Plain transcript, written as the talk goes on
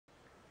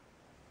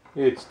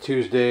It's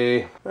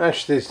Tuesday.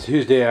 Actually, it's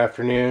Tuesday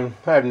afternoon.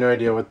 I have no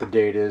idea what the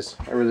date is.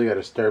 I really got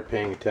to start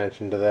paying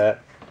attention to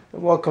that.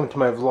 And welcome to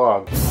my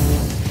vlog.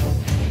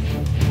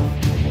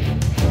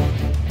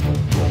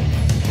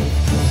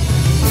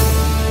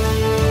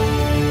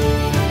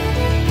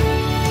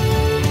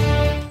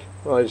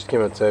 Well, I just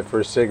came outside for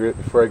a cigarette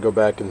before I go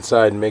back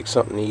inside and make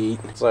something to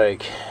eat. It's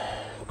like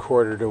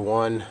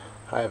 1:45.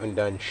 I haven't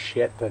done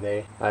shit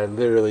today. I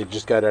literally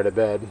just got out of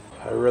bed.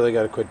 I really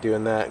got to quit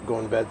doing that,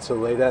 going to bed so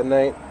late at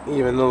night.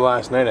 Even though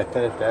last night I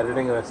finished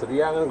editing and I said,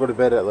 yeah, I'm going to go to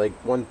bed at like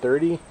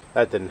 1:30.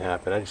 That didn't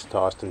happen. I just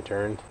tossed and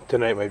turned.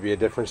 Tonight might be a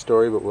different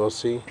story, but we'll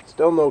see.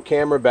 Still no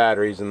camera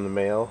batteries in the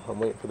mail. I'm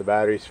waiting for the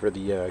batteries for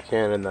the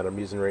Canon that I'm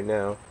using right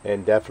now.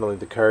 And definitely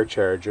the car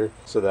charger,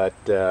 so that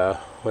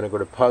when I go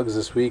to Pugs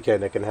this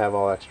weekend I can have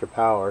all extra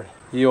power.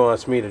 He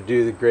wants me to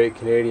do the Great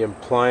Canadian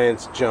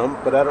Appliance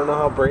Jump, but I don't know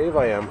how brave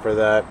I am for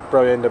that.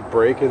 Probably end up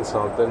breaking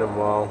something, and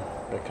well,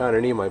 I kind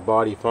of need my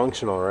body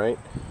functional, right?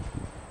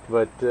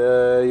 But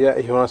yeah,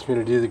 he wants me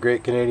to do the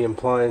Great Canadian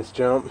Appliance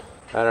Jump.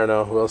 I don't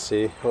know, we'll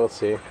see,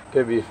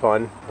 Could be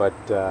fun, but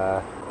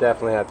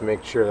definitely have to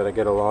make sure that I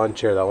get a lawn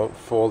chair that won't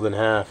fold in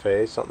half,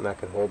 Something that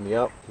can hold me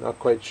up. Not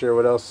quite sure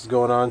what else is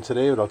going on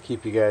today, but I'll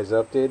keep you guys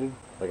updated.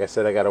 Like I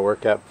said, I got to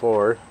work at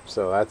 4,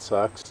 so that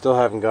sucks. Still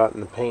haven't gotten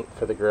the paint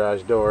for the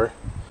garage door.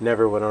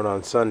 Never went out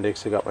on Sunday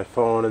because I got my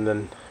phone and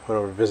then went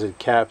over to visit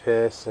Cap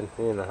Hiss, and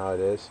you know how it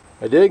is.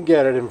 I did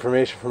get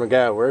information from a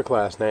guy at work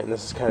last night, and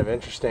this is kind of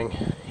interesting.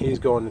 He's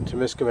going to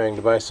Temiskaming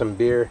to buy some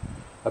beer.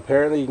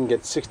 Apparently you can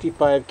get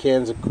 65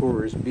 cans of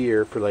Coors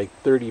beer for like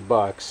 30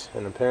 bucks,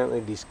 and apparently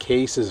these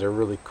cases are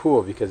really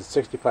cool because it's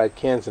 65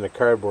 cans in a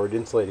cardboard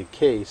insulated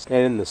case,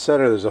 and in the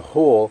center there's a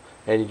hole,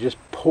 and you just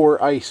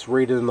pour ice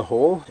right in the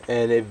hole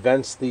and it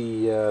vents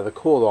the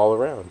cold all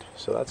around.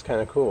 So that's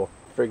kind of cool.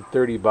 For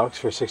 30 bucks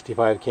for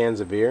 65 cans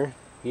of beer,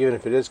 even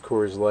if it is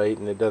Coors Light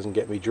and it doesn't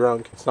get me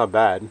drunk, it's not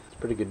bad. It's a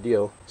pretty good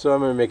deal. So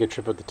I'm going to make a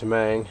trip up to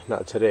Temang,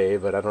 not today,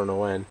 but I don't know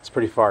when. It's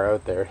pretty far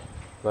out there.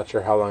 Not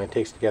sure how long it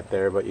takes to get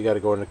there, but you got to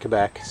go into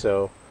Quebec.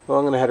 So, well,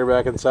 I'm going to head her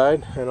back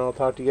inside, and I'll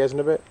talk to you guys in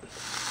a bit.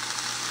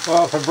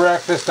 Well, for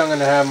breakfast, I'm going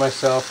to have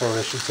myself, or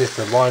I should say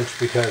for lunch,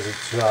 because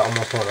it's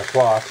almost 1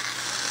 o'clock.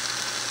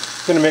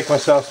 I'm going to make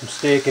myself some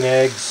steak and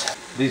eggs.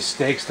 These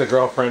steaks the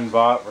girlfriend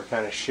bought were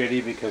kind of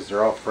shitty because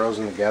they're all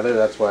frozen together.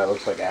 That's why it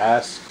looks like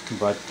ass.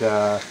 But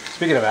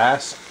speaking of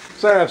ass,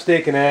 so I have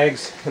steak and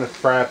eggs. I'm going to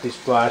fry up these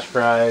flash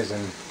fries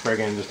and we're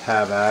going to just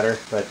have at her.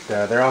 But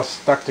they're all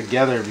stuck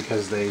together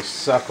because they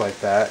suck like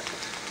that.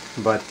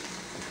 But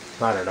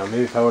I don't know,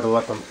 maybe if I would have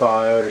let them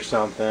thaw out or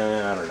something,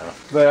 I don't know.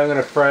 But I'm going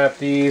to fry up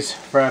these,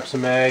 fry up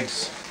some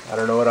eggs. I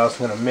don't know what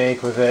else I'm going to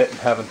make with it.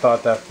 Haven't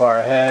thought that far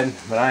ahead,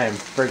 but I am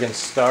friggin'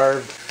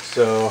 starved.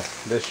 So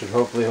this should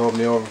hopefully hold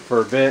me over for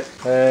a bit.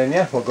 And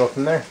yeah, we'll go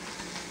from there.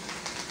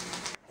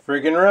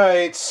 Friggin'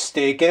 right,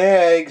 steak and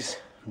eggs.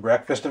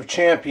 Breakfast of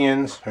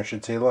champions, I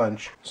should say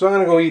lunch. So I'm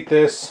gonna go eat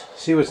this,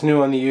 see what's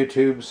new on the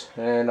YouTubes,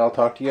 and I'll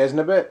talk to you guys in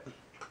a bit.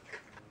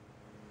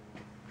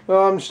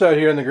 Well, I'm just out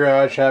here in the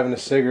garage having a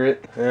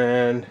cigarette,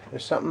 and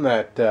there's something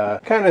that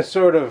kind of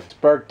sort of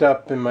sparked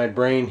up in my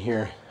brain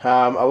here.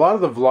 A lot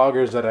of the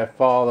vloggers that I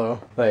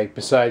follow, like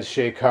besides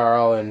Shay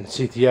Carl and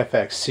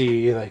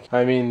CTFXC, like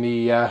I mean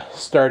the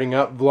starting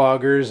up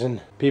vloggers and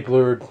people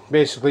who are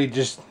basically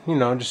just, you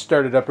know, just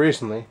started up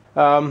recently.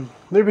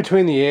 They're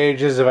between the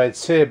ages of, I'd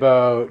say,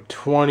 about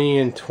 20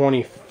 and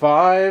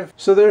 25.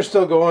 So they're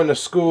still going to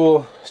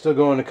school, still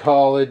going to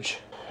college.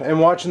 And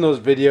watching those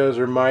videos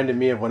reminded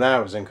me of when I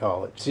was in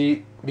college.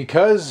 See,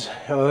 because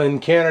in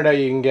Canada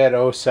you can get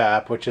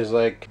OSAP, which is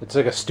like, it's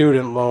like a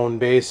student loan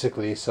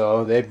basically.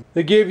 So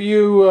they give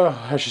you,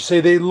 I should say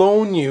they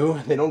loan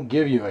you, they don't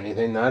give you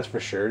anything, that's for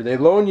sure. They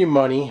loan you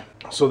money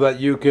so that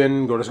you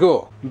can go to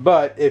school.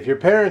 But if your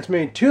parents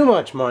made too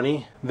much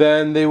money,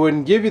 then they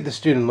wouldn't give you the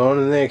student loan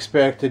and they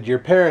expected your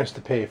parents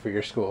to pay for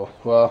your school.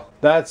 Well,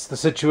 that's the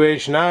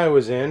situation I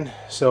was in.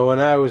 So when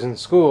I was in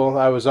school,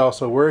 I was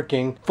also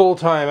working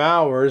full-time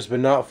hours, but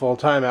not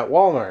full-time at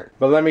Walmart.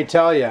 But let me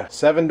tell you,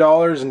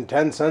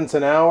 $7.10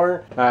 an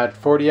hour at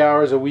 40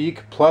 hours a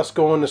week, plus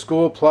going to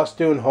school, plus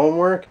doing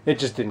homework, it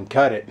just didn't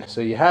cut it.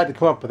 So you had to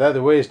come up with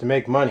other ways to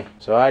make money.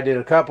 So I did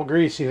a couple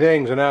greasy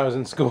things when I was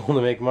in school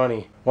to make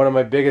money. One of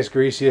my biggest,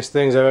 greasiest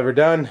things I've ever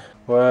done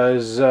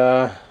was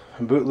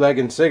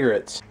bootlegging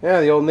cigarettes.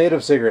 Yeah, the old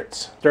native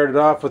cigarettes. Started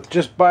off with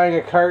just buying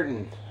a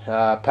carton.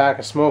 A pack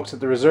of smokes at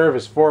the reserve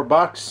is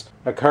 $4.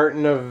 A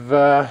carton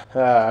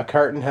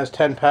has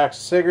 10 packs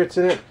of cigarettes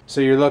in it, so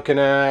you're looking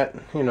at,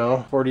 you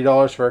know,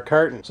 $40 for a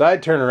carton. So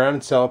I'd turn around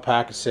and sell a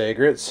pack of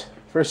cigarettes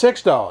for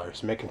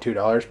 $6, making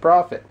 $2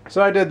 profit.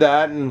 So I did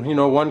that, and you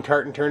know, 1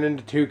 carton turned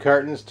into 2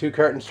 cartons, 2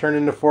 cartons turned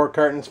into 4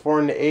 cartons, 4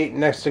 into 8.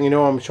 Next thing you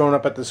know, I'm showing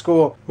up at the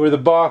school with a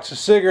box of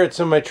cigarettes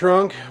in my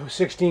trunk, with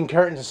 16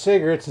 cartons of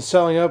cigarettes, and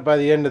selling out by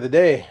the end of the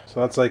day. So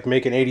that's like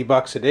making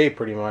 $80 a day,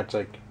 pretty much,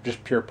 like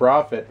just pure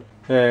profit.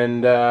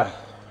 And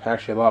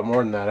Actually, a lot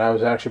more than that. I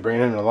was actually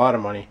bringing in a lot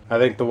of money. I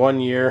think the one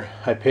year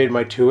I paid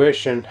my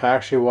tuition, I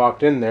actually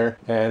walked in there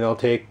and they'll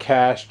take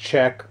cash,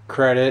 check,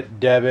 credit,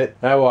 debit.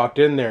 I walked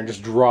in there and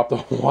just dropped a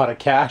whole lot of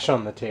cash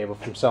on the table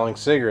from selling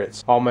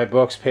cigarettes. All my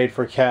books paid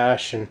for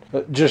cash, and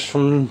just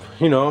from,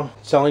 you know,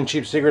 selling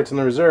cheap cigarettes in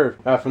the reserve,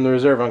 from the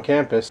reserve on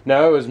campus.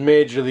 Now it was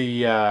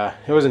majorly,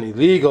 it wasn't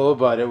illegal,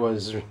 but it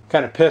was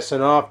kind of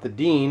pissing off the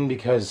dean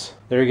because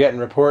they were getting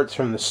reports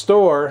from the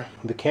store,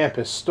 the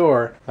campus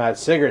store, that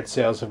cigarette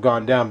sales have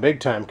gone down big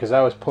time because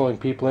I was pulling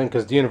people in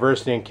because the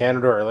university and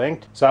Canada are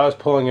linked. So I was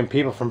pulling in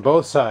people from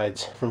both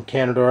sides, from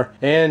Canada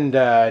and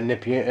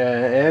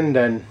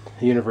the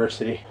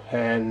university.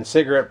 And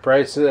cigarette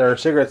prices, or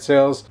cigarette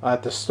sales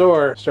at the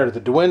store started to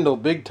dwindle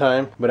big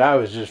time, but I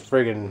was just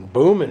friggin'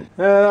 booming.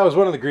 That was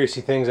one of the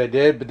greasy things I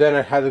did, but then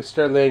I had to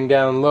start laying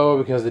down low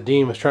because the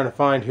dean was trying to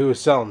find who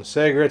was selling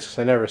cigarettes because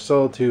I never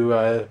sold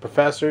to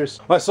professors.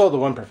 Well, I sold to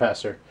one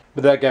professor,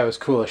 but that guy was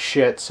cool as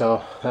shit,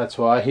 so that's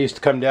why. He used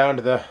to come down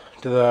to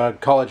the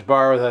college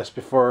bar with us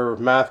before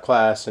math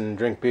class and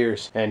drink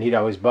beers, and he'd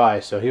always buy,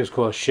 so he was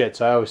cool as shit.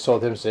 So I always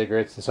sold him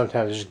cigarettes, and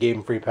sometimes I just gave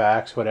him free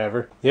packs,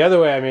 whatever. The other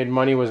way I made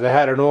money was they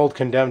had an old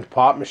condemned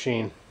pop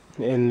machine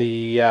in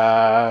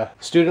the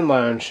student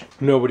lounge.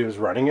 Nobody was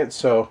running it,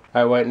 so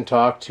I went and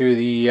talked to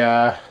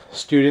the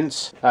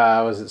students.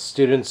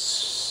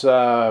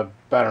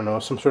 I don't know,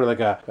 some sort of like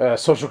a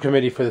social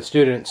committee for the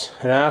students,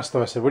 and I asked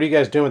them, I said, what are you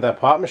guys doing with that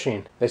pop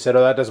machine? They said,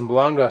 oh, that doesn't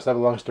belong to us, that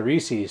belongs to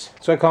Greasy's.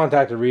 So I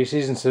contacted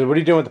Greasy's and said, what are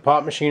you doing with the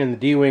pop machine in the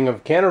D wing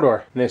of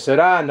Canada? And they said,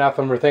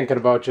 nothing, we're thinking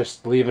about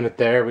just leaving it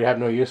there, we have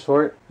no use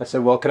for it. I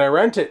said, well, can I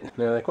rent it? And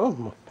they're like,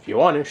 well, if you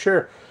want to,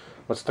 sure.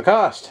 What's the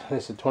cost? They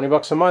said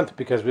 $20 a month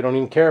because we don't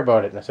even care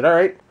about it. And I said, all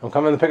right, I'm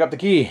coming to pick up the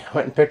key.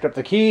 Went and picked up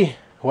the key.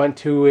 Went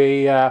to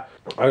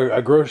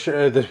a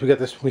grocer.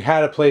 We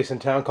had a place in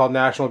town called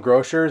National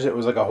Grocers. It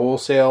was like a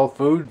wholesale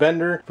food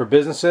vendor for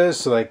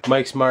businesses. So like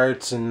Mike's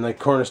Marts and like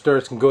corner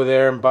stores can go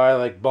there and buy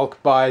like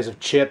bulk buys of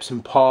chips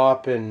and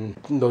pop and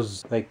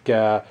those like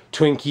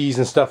Twinkies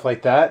and stuff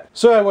like that.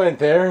 So I went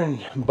there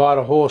and bought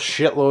a whole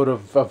shitload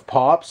of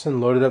pops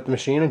and loaded up the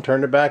machine and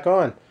turned it back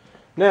on.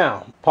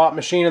 Now, pop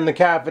machine in the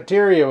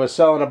cafeteria was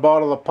selling a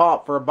bottle of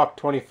pop for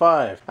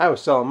 $1.25. I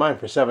was selling mine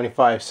for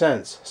 75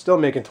 cents. Still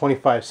making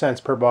 25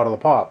 cents per bottle of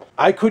pop.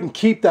 I couldn't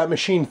keep that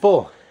machine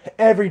full.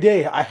 Every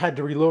day I had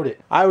to reload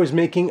it. I was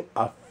making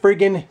a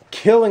friggin'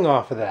 killing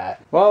off of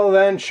that. Well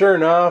then, sure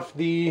enough,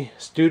 the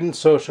student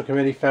social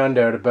committee found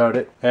out about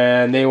it,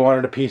 and they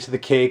wanted a piece of the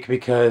cake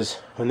because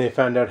when they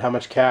found out how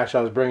much cash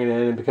I was bringing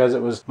in, and because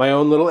it was my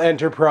own little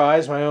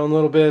enterprise, my own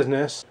little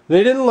business,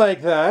 they didn't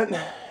like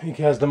that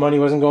because the money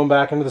wasn't going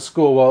back into the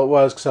school. Well, it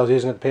was because I was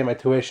using it to pay my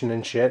tuition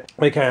and shit.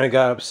 They kind of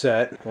got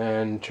upset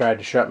and tried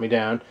to shut me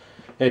down.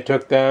 It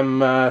took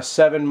them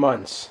 7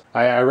 months.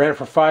 I ran it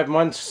for 5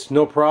 months,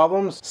 no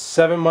problems.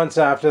 7 months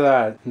after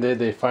that,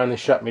 they finally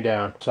shut me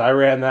down. So I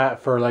ran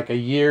that for like a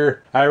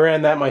year. I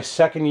ran that my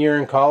second year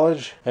in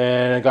college,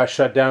 and I got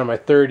shut down in my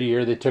third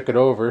year. They took it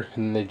over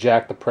and they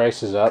jacked the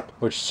prices up,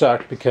 which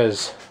sucked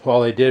because all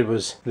they did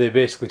was they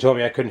basically told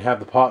me I couldn't have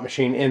the pop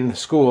machine in the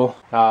school.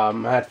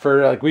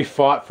 We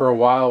fought for a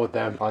while with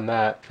them on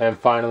that, and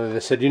finally they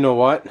said, you know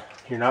what?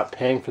 You're not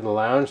paying for the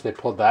lounge. They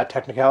pulled that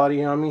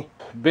technicality on me.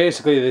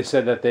 Basically, they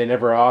said that they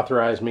never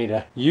authorized me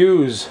to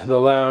use the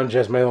lounge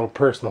as my little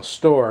personal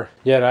store.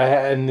 Yet,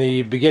 in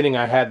the beginning,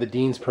 I had the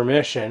dean's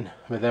permission.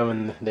 But then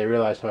when they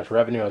realized how much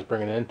revenue I was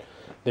bringing in,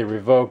 they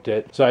revoked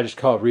it. So I just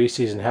called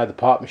Greasy's and had the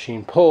pop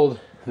machine pulled.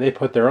 They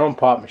put their own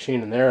pop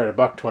machine in there at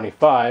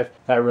 $1.25.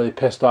 That really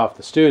pissed off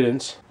the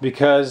students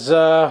because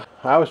I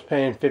was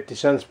paying 50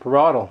 cents per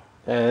bottle.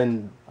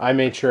 And I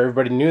made sure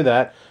everybody knew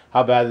that,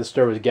 how bad the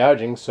store was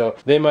gouging. So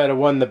they might have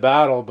won the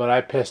battle, but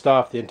I pissed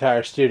off the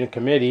entire student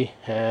committee,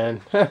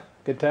 and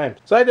good times.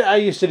 So I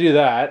used to do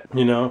that,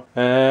 you know,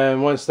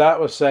 and once that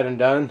was said and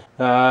done,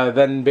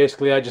 then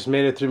basically I just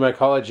made it through my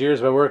college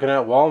years by working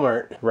at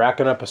Walmart,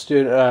 racking up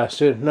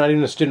not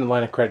even a student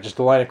line of credit, just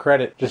a line of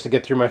credit, just to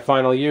get through my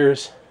final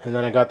years. And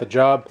then I got the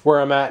job where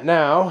I'm at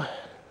now,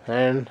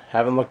 and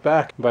haven't looked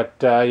back. But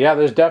yeah,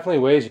 there's definitely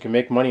ways you can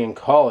make money in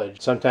college.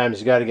 Sometimes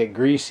you got to get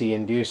greasy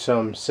and do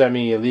some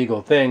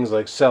semi-illegal things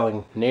like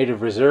selling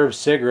native reserve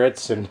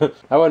cigarettes, and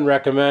I wouldn't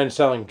recommend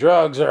selling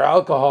drugs or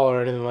alcohol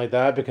or anything like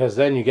that because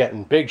then you get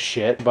in big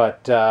shit.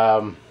 But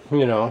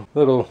you know,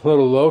 little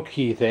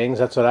low-key things,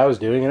 that's what I was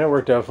doing, and it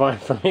worked out fine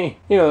for me.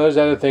 You know, there's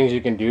other things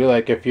you can do,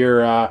 like if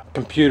you're a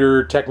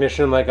computer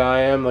technician like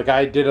I am. Like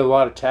I did a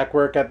lot of tech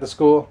work at the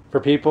school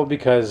for people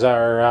because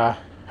our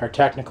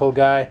technical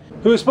guy,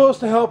 who was supposed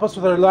to help us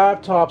with our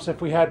laptops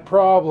if we had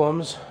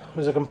problems,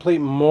 was a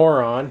complete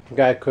moron. The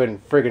guy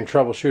couldn't friggin'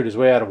 troubleshoot his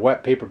way out of a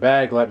wet paper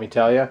bag, let me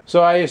tell you.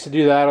 So I used to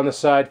do that on the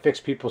side, fix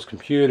people's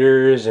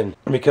computers, and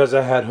because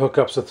I had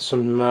hookups with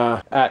some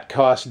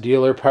at-cost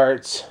dealer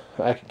parts,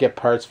 I could get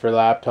parts for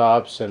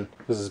laptops, and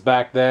this is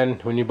back then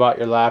when you bought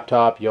your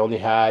laptop, you only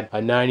had a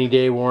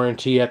 90-day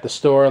warranty at the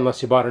store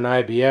unless you bought an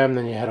IBM.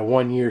 Then you had a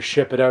 1-year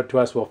ship it out to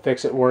us, we'll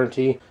fix it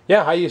warranty.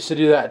 Yeah, I used to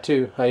do that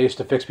too. I used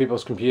to fix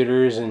people's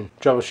computers and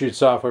troubleshoot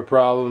software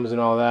problems and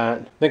all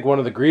that. I think one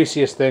of the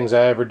greasiest things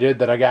I ever did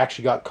that I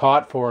actually got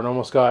caught for and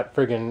almost got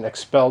friggin'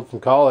 expelled from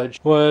college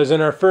was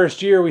in our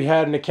first year we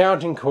had an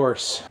accounting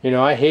course. You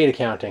know, I hate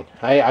accounting.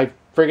 I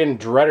friggin'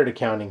 dreaded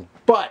accounting.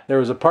 But there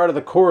was a part of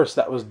the course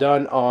that was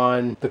done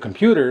on the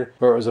computer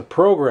where it was a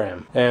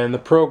program. And the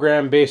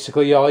program,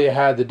 basically all you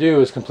had to do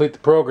is complete the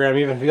program.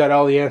 Even if you got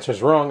all the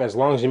answers wrong, as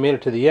long as you made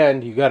it to the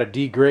end, you got a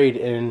D grade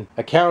in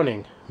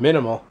accounting,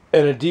 minimal.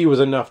 And a D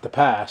was enough to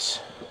pass.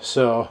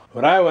 So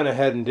what I went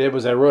ahead and did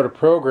was I wrote a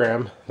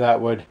program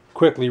that would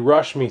quickly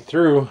rush me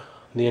through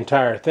the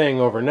entire thing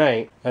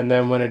overnight. And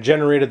then when it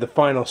generated the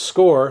final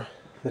score,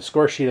 the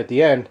score sheet at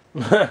the end,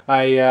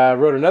 I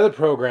wrote another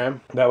program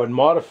that would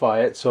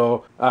modify it.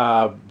 So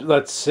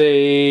let's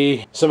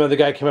say some other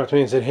guy came up to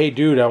me and said, hey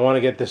dude, I want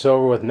to get this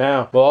over with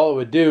now. Well, all it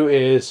would do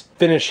is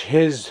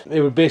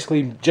it would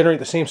basically generate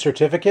the same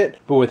certificate,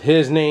 but with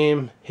his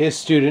name, his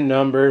student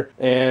number,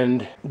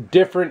 and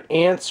different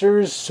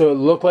answers, so it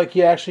looked like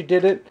he actually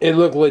did it. It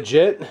looked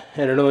legit,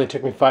 and it only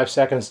took me 5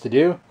 seconds to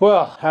do.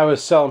 Well, I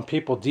was selling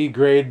people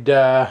D-grade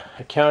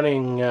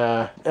accounting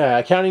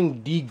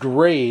D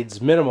grades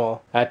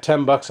minimal at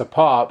 $10 a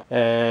pop,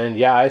 and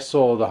yeah, I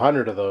sold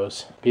 100 of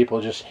those.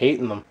 People just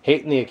hating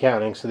the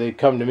accounting, so they'd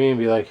come to me and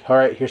be like, all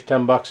right, here's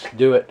 $10,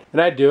 do it.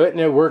 And I'd do it, and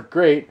it worked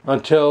great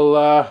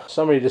until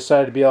somebody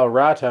decided to be all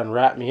rata and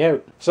rat me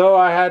out. So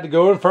I had to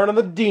go in front of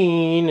the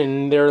dean,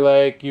 and they're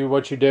like,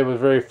 what you did was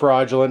very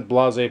fraudulent,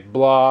 blah, blah,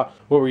 blah.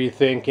 What were you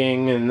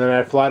thinking? And then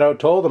I flat out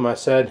told them, I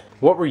said,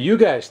 what were you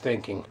guys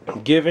thinking?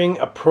 Giving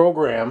a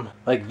program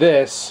like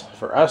this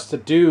for us to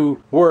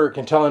do work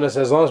and telling us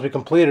as long as we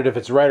complete it, if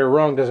it's right or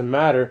wrong, doesn't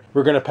matter,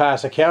 we're going to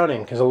pass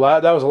accounting. Because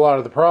that was a lot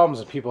of the problems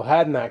that people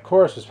had in that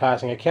course, was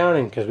passing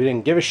accounting, because we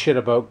didn't give a shit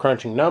about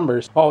crunching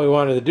numbers. All we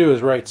wanted to do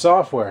was write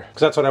software.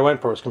 Because that's what I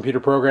went for, was computer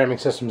programming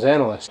systems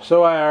analyst.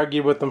 So I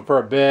argued with them for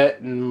a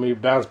bit, and we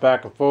bounced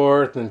back and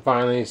forth, and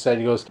finally he said,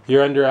 he goes,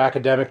 you're under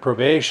academic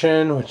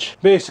probation, which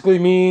basically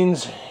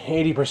means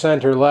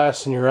 80% or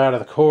less and you're out of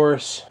the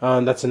course.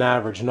 That's an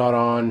average, not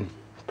on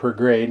per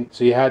grade.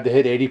 So you had to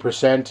hit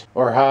 80%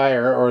 or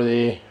higher, or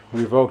they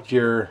revoked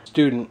your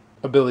student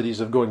abilities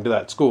of going to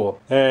that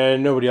school.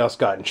 And nobody else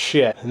got in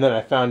shit. And then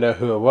I found out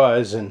who it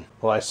was, and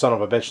well, I son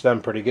of a bitch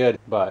them pretty good,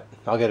 but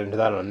I'll get into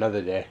that on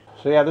another day.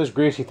 So yeah, there's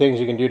greasy things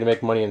you can do to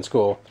make money in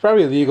school. There's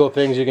probably legal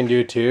things you can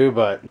do too,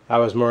 but I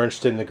was more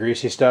interested in the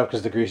greasy stuff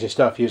because the greasy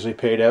stuff usually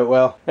paid out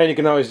well. And you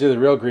can always do the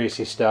real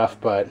greasy stuff,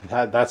 but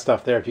that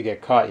stuff there, if you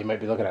get caught, you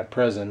might be looking at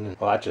prison.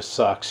 Well, that just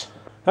sucks.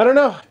 I don't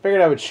know. I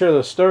figured I would share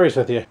those stories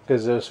with you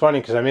because it was funny,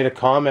 because I made a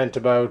comment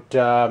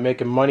about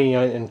making money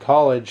in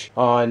college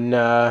on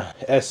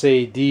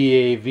SADAVX's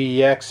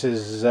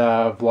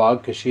vlog,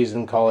 because she's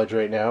in college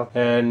right now.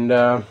 And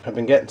I've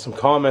been getting some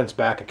comments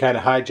back. I kind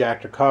of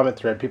hijacked her comment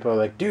thread. People are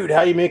like, dude,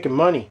 how you making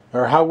money?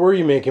 Or how were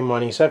you making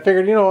money? So I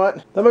figured, you know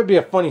what? That might be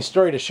a funny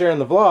story to share in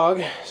the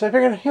vlog. So I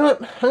figured, you know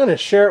what? I'm going to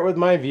share it with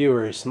my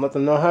viewers and let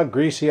them know how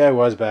greasy I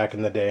was back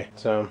in the day.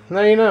 So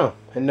now you know.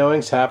 And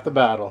knowing's half the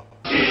battle.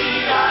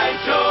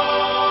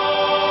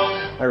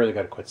 I really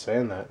gotta quit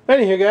saying that.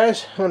 Anywho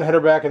guys, I'm gonna head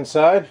her back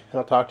inside and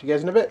I'll talk to you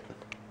guys in a bit.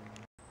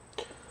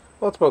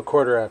 Well, it's about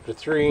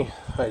 3:15.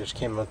 I just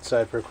came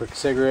outside for a quick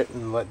cigarette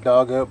and let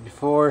dog out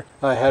before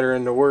I head her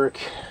into work.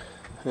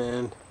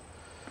 And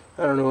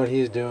I don't know what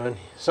he's doing.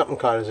 Something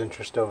caught his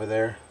interest over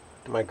there.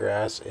 My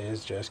grass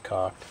is just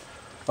cocked.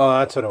 Oh,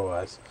 that's what it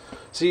was.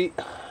 See,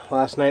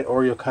 last night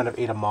Oreo kind of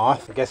ate a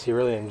moth. I guess he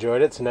really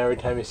enjoyed it, so now every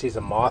time he sees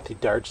a moth he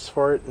darts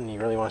for it and he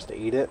really wants to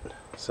eat it.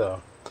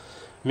 So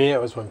me,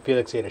 it was when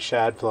Felix ate a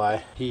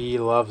shadfly. He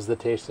loves the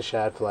taste of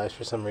shadflies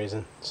for some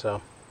reason.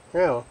 So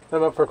yeah, well,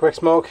 I'm up for a quick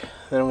smoke,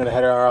 then I'm gonna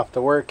head her off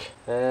to work,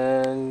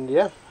 and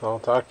yeah, I'll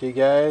talk to you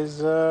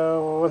guys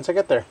once I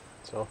get there.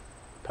 So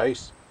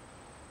peace.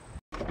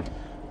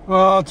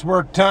 Well, it's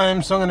work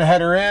time, so I'm gonna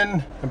head her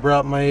in. I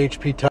brought my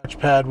HP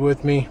touchpad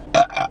with me,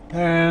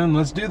 and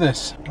let's do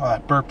this. Oh,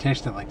 that burp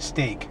tasted like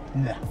steak.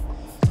 Yeah.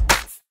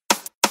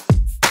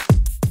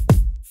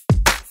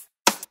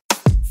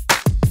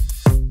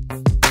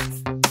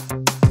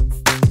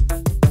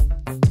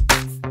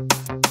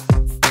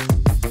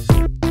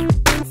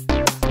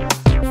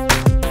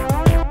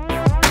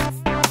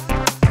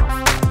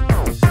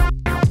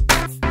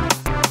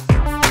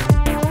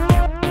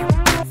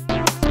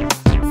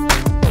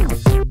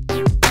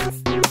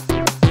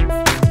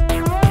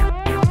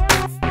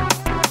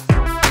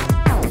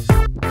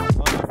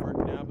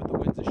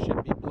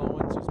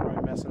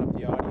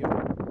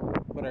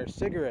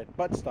 Cigarette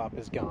butt stop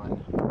is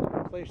gone.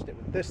 Replaced it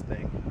with this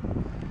thing.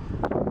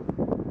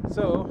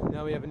 So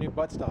now we have a new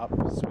butt stop.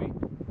 Sweet.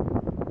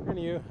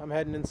 Anyway, I'm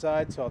heading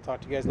inside, so I'll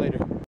talk to you guys later.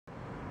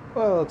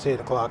 Well, it's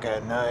 8 o'clock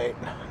at night.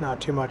 Not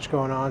too much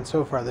going on.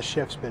 So far the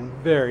shift's been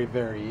very,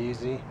 very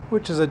easy,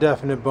 which is a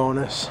definite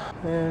bonus.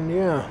 And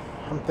yeah,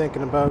 I'm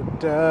thinking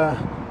about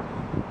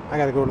I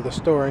gotta go to the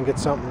store and get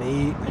something to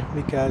eat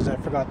because I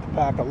forgot to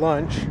pack a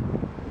lunch.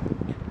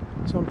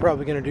 So I'm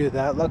probably gonna do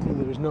that. Luckily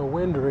there's no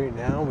wind right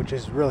now, which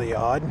is really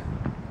odd.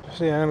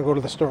 So yeah, I'm gonna go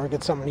to the store and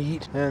get something to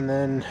eat and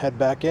then head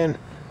back in.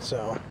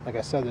 So, like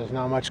I said, there's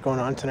not much going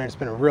on tonight. It's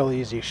been a real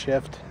easy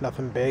shift.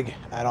 Nothing big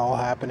at all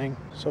happening.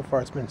 So far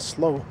it's been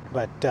slow,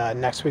 but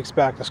next week's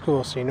back to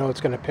school, so you know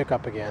it's gonna pick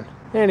up again.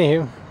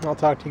 Anywho, I'll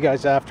talk to you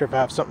guys after if I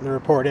have something to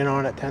report in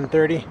on at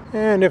 10:30.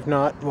 And if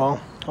not,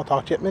 well, I'll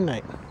talk to you at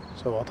midnight.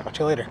 So I'll talk to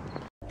you later.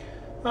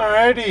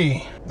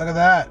 Alrighty, look at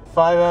that.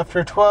 5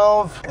 after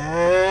 12,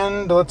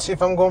 and let's see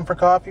if I'm going for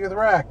coffee with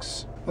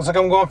Rex. Looks like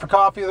I'm going for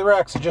coffee with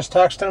Rex. I just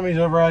texted him. He's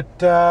over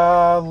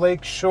at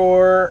Lake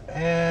Shore,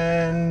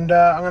 and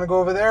I'm gonna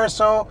go over there.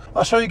 So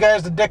I'll show you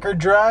guys the Dickard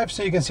Drive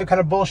so you can see what kind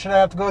of bullshit I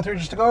have to go through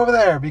just to go over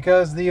there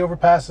because the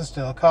overpass is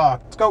still a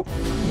cock. Let's go.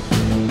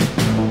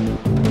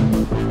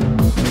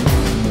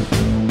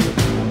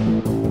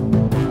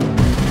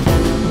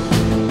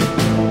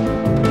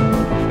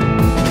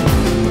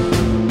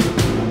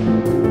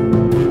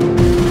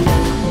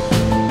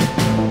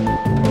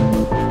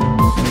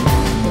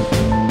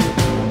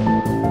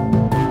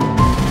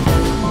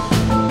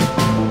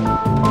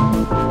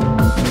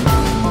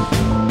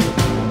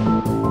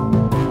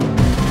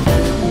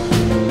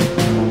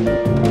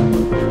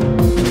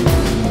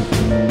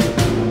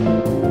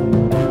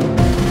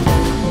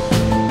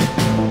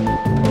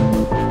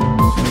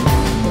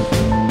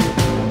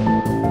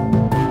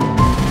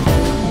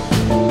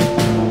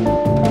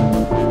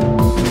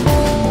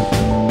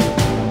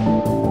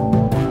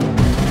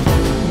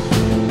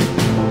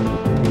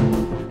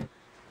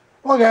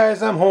 Well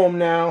guys, I'm home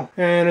now,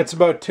 and it's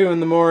about 2 in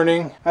the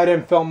morning. I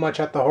didn't film much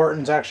at the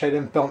Hortons. Actually, I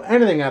didn't film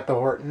anything at the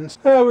Hortons.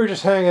 We were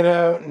just hanging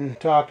out and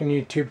talking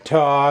YouTube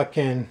talk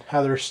and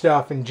other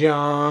stuff and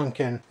junk,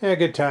 and yeah,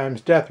 good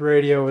times. Death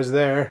Radio was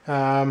there.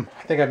 I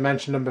think I've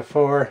mentioned him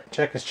before.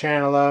 Check his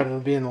channel out. It'll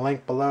be in the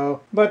link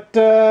below. But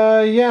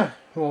yeah,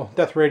 well,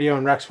 Death Radio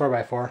and Rex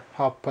 4x4.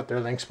 I'll put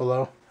their links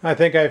below. I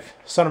think I've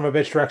son of a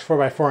bitch Rex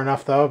 4x4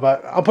 enough though,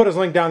 but I'll put his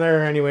link down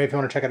there anyway if you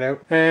want to check it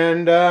out.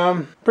 And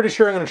pretty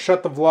sure I'm going to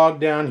shut the vlog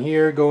down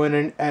here, go in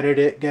and edit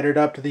it, get it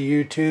up to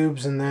the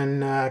YouTubes, and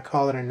then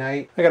call it a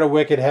night. I got a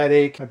wicked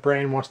headache. My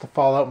brain wants to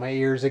fall out my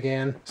ears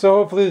again. So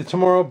hopefully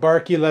tomorrow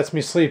Barky lets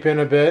me sleep in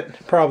a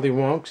bit. Probably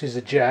won't because he's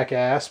a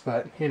jackass,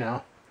 but you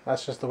know.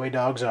 That's just the way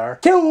dogs are.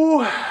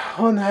 So,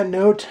 on that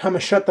note, I'm going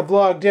to shut the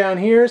vlog down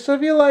here. So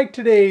if you liked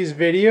today's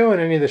video and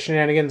any of the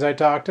shenanigans I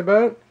talked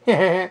about, go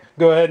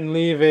ahead and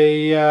leave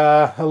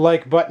a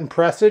like button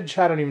pressage.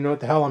 I don't even know what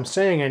the hell I'm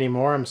saying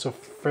anymore. I'm so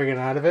friggin'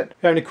 out of it.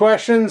 If you have any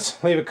questions,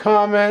 leave a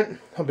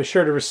comment. I'll be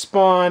sure to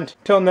respond.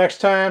 Till next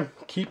time,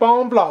 keep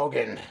on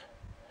vlogging.